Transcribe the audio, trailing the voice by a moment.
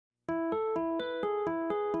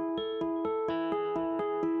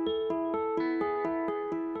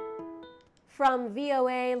From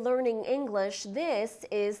VOA Learning English, this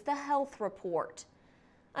is the Health Report.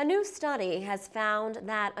 A new study has found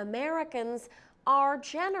that Americans are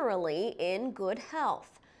generally in good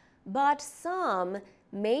health, but some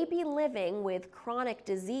may be living with chronic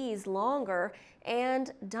disease longer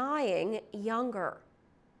and dying younger.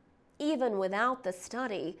 Even without the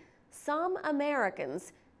study, some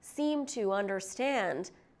Americans seem to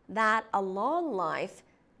understand that a long life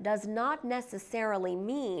does not necessarily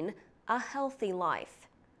mean a healthy life.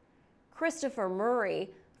 Christopher Murray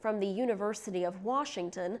from the University of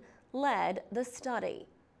Washington led the study.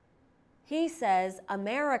 He says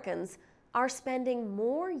Americans are spending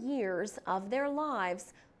more years of their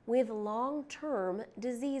lives with long-term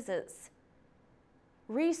diseases.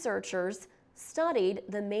 Researchers studied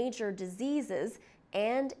the major diseases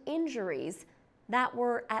and injuries that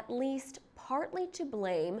were at least partly to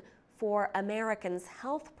blame for Americans'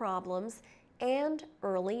 health problems and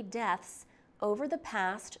early deaths over the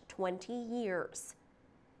past 20 years.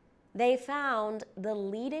 They found the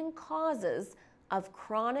leading causes of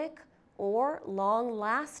chronic or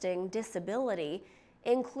long-lasting disability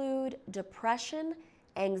include depression,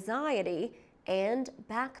 anxiety, and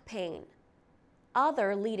back pain.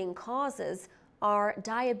 Other leading causes are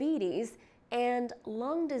diabetes and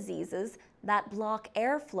lung diseases that block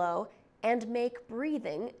airflow and make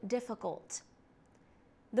breathing difficult.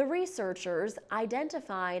 The researchers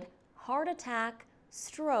identified heart attack,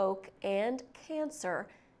 stroke, and cancer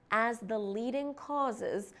as the leading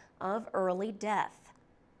causes of early death.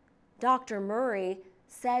 Dr. Murray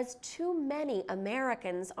says too many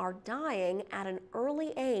Americans are dying at an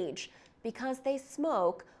early age because they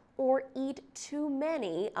smoke or eat too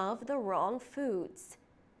many of the wrong foods.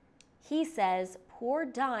 He says poor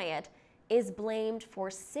diet is blamed for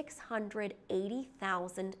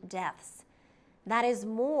 680,000 deaths. That is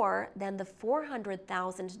more than the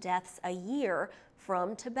 400,000 deaths a year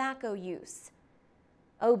from tobacco use.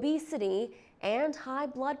 Obesity and high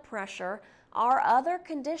blood pressure are other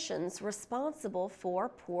conditions responsible for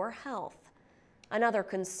poor health. Another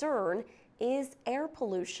concern is air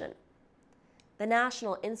pollution. The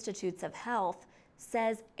National Institutes of Health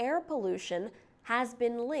says air pollution has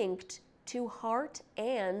been linked to heart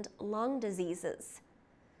and lung diseases.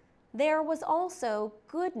 There was also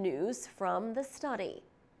good news from the study.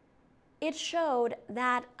 It showed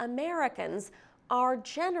that Americans are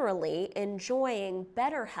generally enjoying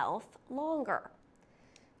better health longer.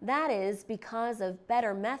 That is because of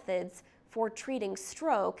better methods for treating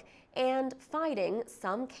stroke and fighting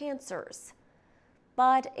some cancers.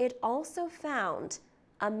 But it also found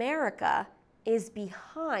America is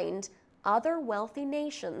behind other wealthy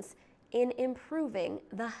nations in improving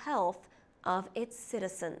the health of its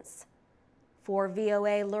citizens. For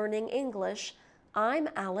VOA Learning English, I'm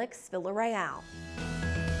Alex Villarreal.